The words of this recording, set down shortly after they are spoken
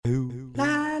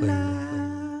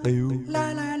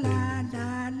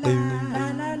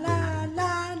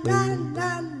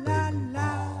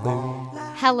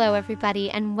Hello,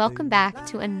 everybody, and welcome back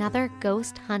to another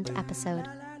Ghost Hunt episode.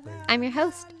 I'm your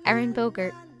host, Erin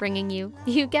Bogert, bringing you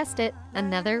guessed it,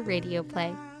 another radio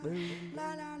play.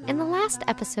 In the last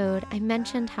episode, I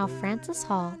mentioned how Frances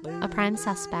Hall, a prime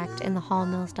suspect in the Hall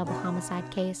Mills double homicide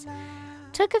case,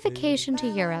 took a vacation to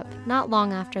Europe not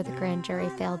long after the grand jury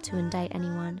failed to indict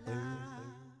anyone.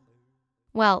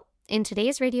 Well, in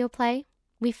today's radio play,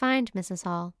 we find Mrs.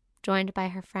 Hall, joined by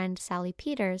her friend Sally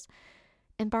Peters,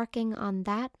 embarking on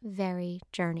that very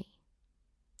journey.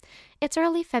 It's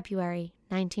early February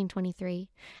 1923,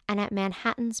 and at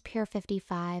Manhattan's Pier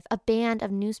 55, a band of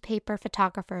newspaper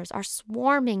photographers are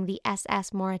swarming the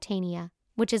SS Mauretania,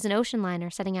 which is an ocean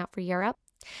liner setting out for Europe.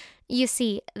 You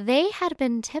see, they had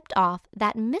been tipped off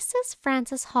that Mrs.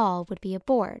 Frances Hall would be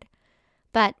aboard.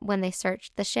 But when they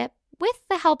searched the ship, with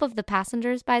the help of the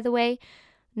passengers, by the way,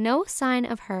 no sign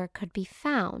of her could be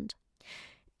found.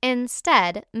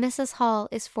 Instead, Mrs. Hall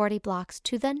is 40 blocks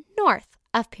to the north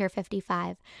of Pier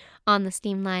 55 on the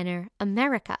steamliner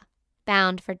America,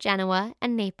 bound for Genoa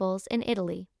and Naples in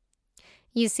Italy.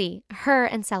 You see, her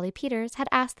and Sally Peters had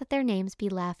asked that their names be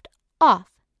left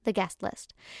off the guest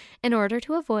list in order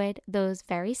to avoid those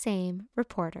very same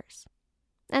reporters.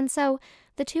 And so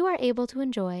the two are able to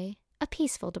enjoy a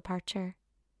peaceful departure.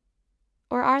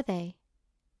 Or are they?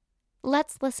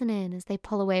 Let's listen in as they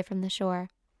pull away from the shore.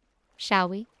 Shall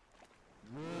we?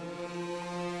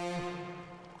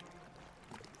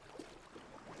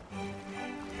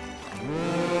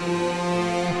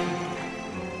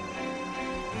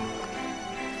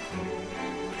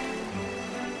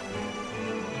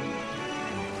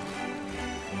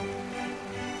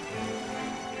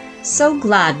 So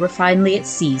glad we're finally at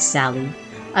sea, Sally.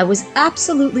 I was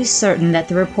absolutely certain that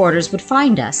the reporters would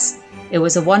find us. It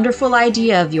was a wonderful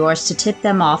idea of yours to tip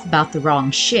them off about the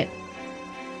wrong ship.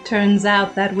 Turns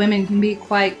out that women can be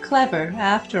quite clever,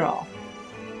 after all.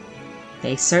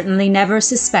 They certainly never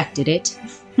suspected it.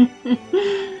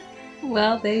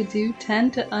 Well, they do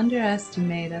tend to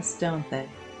underestimate us, don't they?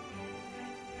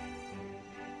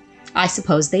 I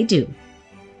suppose they do.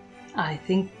 I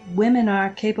think women are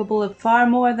capable of far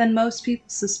more than most people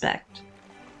suspect.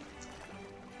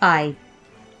 I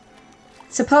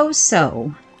suppose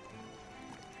so.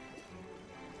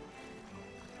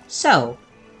 So,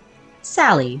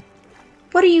 Sally,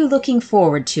 what are you looking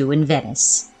forward to in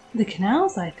Venice? The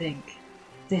canals, I think.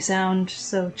 They sound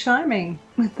so charming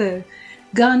with the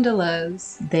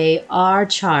gondolas. They are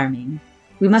charming.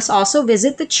 We must also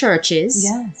visit the churches.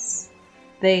 Yes.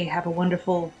 They have a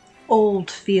wonderful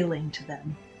old feeling to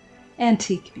them.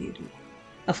 Antique beauty.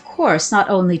 Of course, not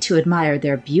only to admire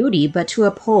their beauty, but to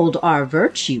uphold our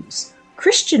virtues.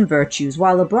 Christian virtues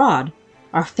while abroad.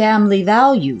 Our family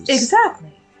values.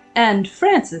 Exactly. And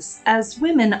Frances, as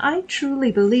women, I truly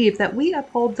believe that we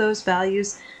uphold those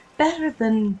values better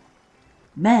than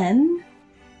men.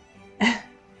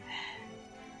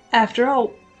 After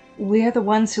all, we're the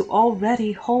ones who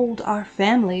already hold our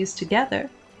families together.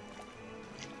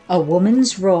 A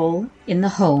woman's role in the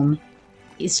home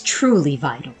is truly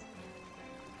vital.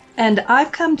 And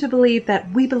I've come to believe that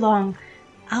we belong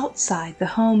outside the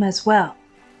home as well.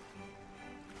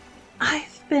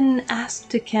 I've been asked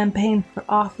to campaign for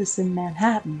office in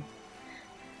Manhattan.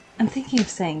 I'm thinking of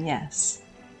saying yes.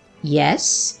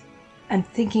 Yes? I'm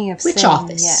thinking of Which saying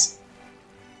office? yes.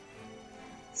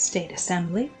 State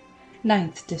Assembly,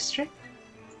 9th District.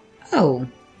 Oh,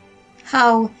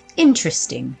 how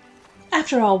interesting.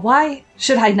 After all, why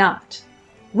should I not?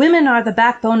 Women are the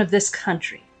backbone of this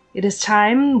country. It is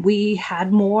time we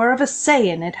had more of a say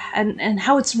in it and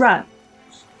how it's run.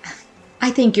 I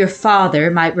think your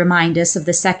father might remind us of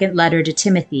the second letter to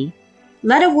Timothy.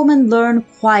 Let a woman learn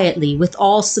quietly with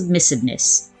all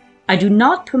submissiveness. I do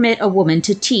not permit a woman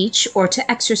to teach or to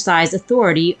exercise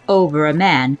authority over a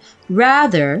man.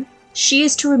 Rather, she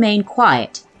is to remain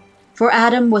quiet. For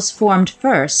Adam was formed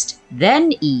first,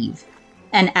 then Eve.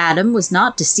 And Adam was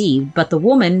not deceived, but the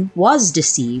woman was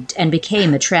deceived and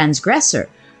became a transgressor.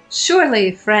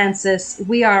 Surely, Frances,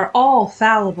 we are all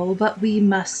fallible, but we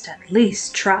must at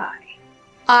least try.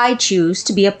 I choose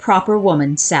to be a proper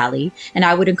woman, Sally, and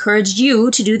I would encourage you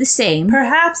to do the same.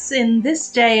 Perhaps in this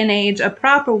day and age, a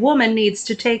proper woman needs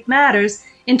to take matters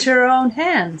into her own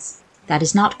hands. That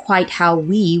is not quite how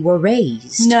we were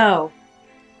raised. No,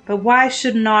 but why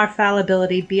shouldn't our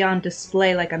fallibility be on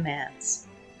display like a man's?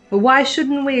 But why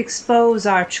shouldn't we expose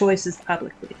our choices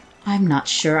publicly? I'm not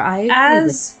sure I agree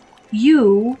As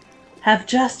you have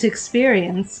just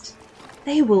experienced,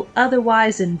 they will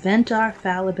otherwise invent our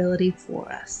fallibility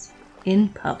for us in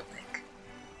public.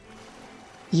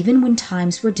 Even when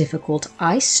times were difficult,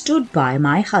 I stood by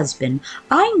my husband.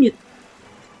 I knew...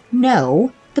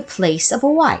 No, the place of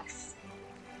a wife.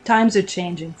 Times are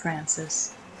changing,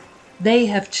 Francis. They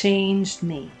have changed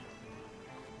me.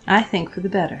 I think for the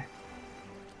better.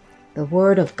 The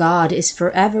word of God is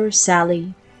forever,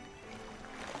 Sally.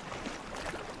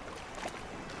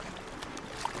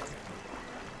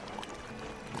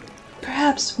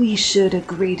 Perhaps we should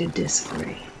agree to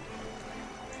disagree.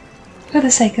 For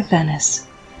the sake of Venice.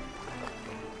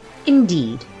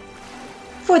 Indeed,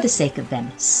 for the sake of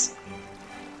Venice.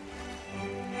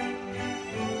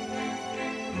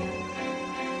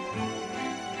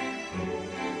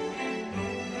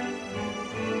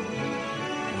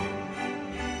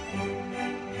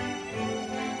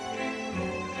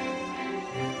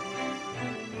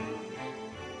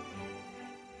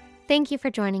 Thank you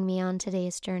for joining me on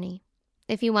today's journey.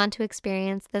 If you want to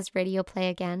experience this radio play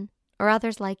again, or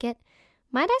others like it,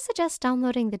 might I suggest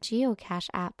downloading the Geocache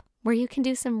app, where you can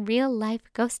do some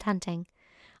real-life ghost hunting.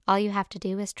 All you have to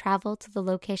do is travel to the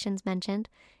locations mentioned,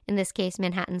 in this case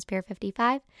Manhattan's Pier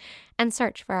 55, and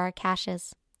search for our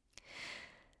caches.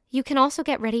 You can also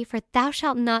get ready for Thou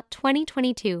Shalt Not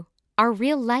 2022, our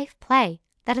real-life play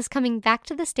that is coming back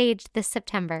to the stage this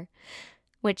September,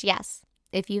 which, yes,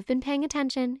 if you've been paying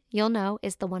attention, you'll know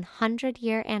is the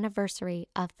 100-year anniversary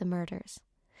of the murders.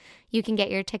 You can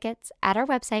get your tickets at our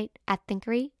website at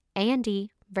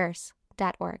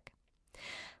thinkeryandverse.org.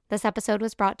 This episode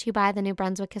was brought to you by the New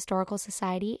Brunswick Historical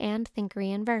Society and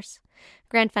Thinkery and Verse.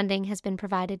 Grant funding has been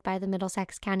provided by the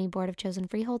Middlesex County Board of Chosen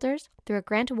Freeholders through a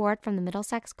grant award from the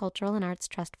Middlesex Cultural and Arts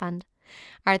Trust Fund.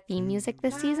 Our theme music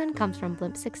this season comes from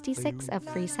Blimp 66 of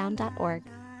freesound.org.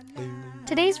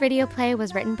 Today's radio play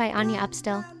was written by Anya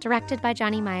Upstill, directed by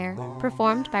Johnny Meyer,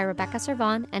 performed by Rebecca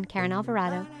Servan and Karen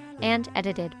Alvarado, and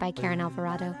edited by Karen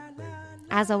Alvarado.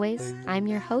 As always, I'm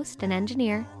your host and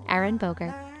engineer, Erin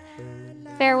Bogert.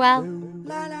 Farewell.